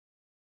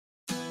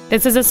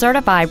This is a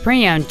certified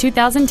pre-owned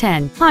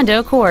 2010 Honda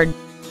Accord.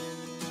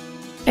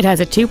 It has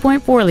a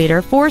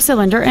 2.4-liter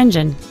four-cylinder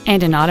engine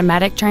and an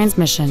automatic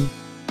transmission.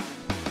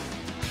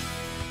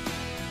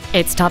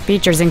 Its top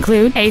features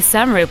include a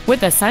sunroof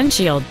with a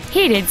sunshield,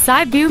 heated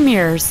side view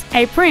mirrors,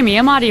 a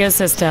premium audio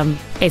system,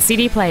 a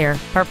CD player,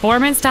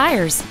 performance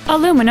tires,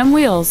 aluminum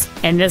wheels,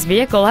 and this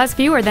vehicle has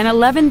fewer than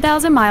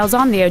 11,000 miles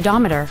on the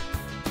odometer.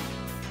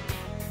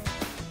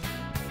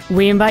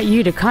 We invite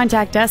you to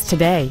contact us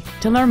today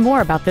to learn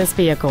more about this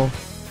vehicle.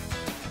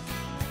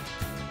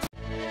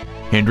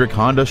 Hendrick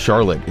Honda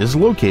Charlotte is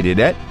located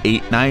at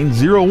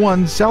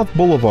 8901 South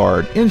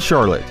Boulevard in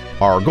Charlotte.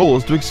 Our goal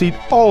is to exceed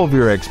all of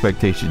your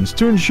expectations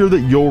to ensure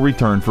that you'll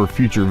return for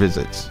future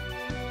visits.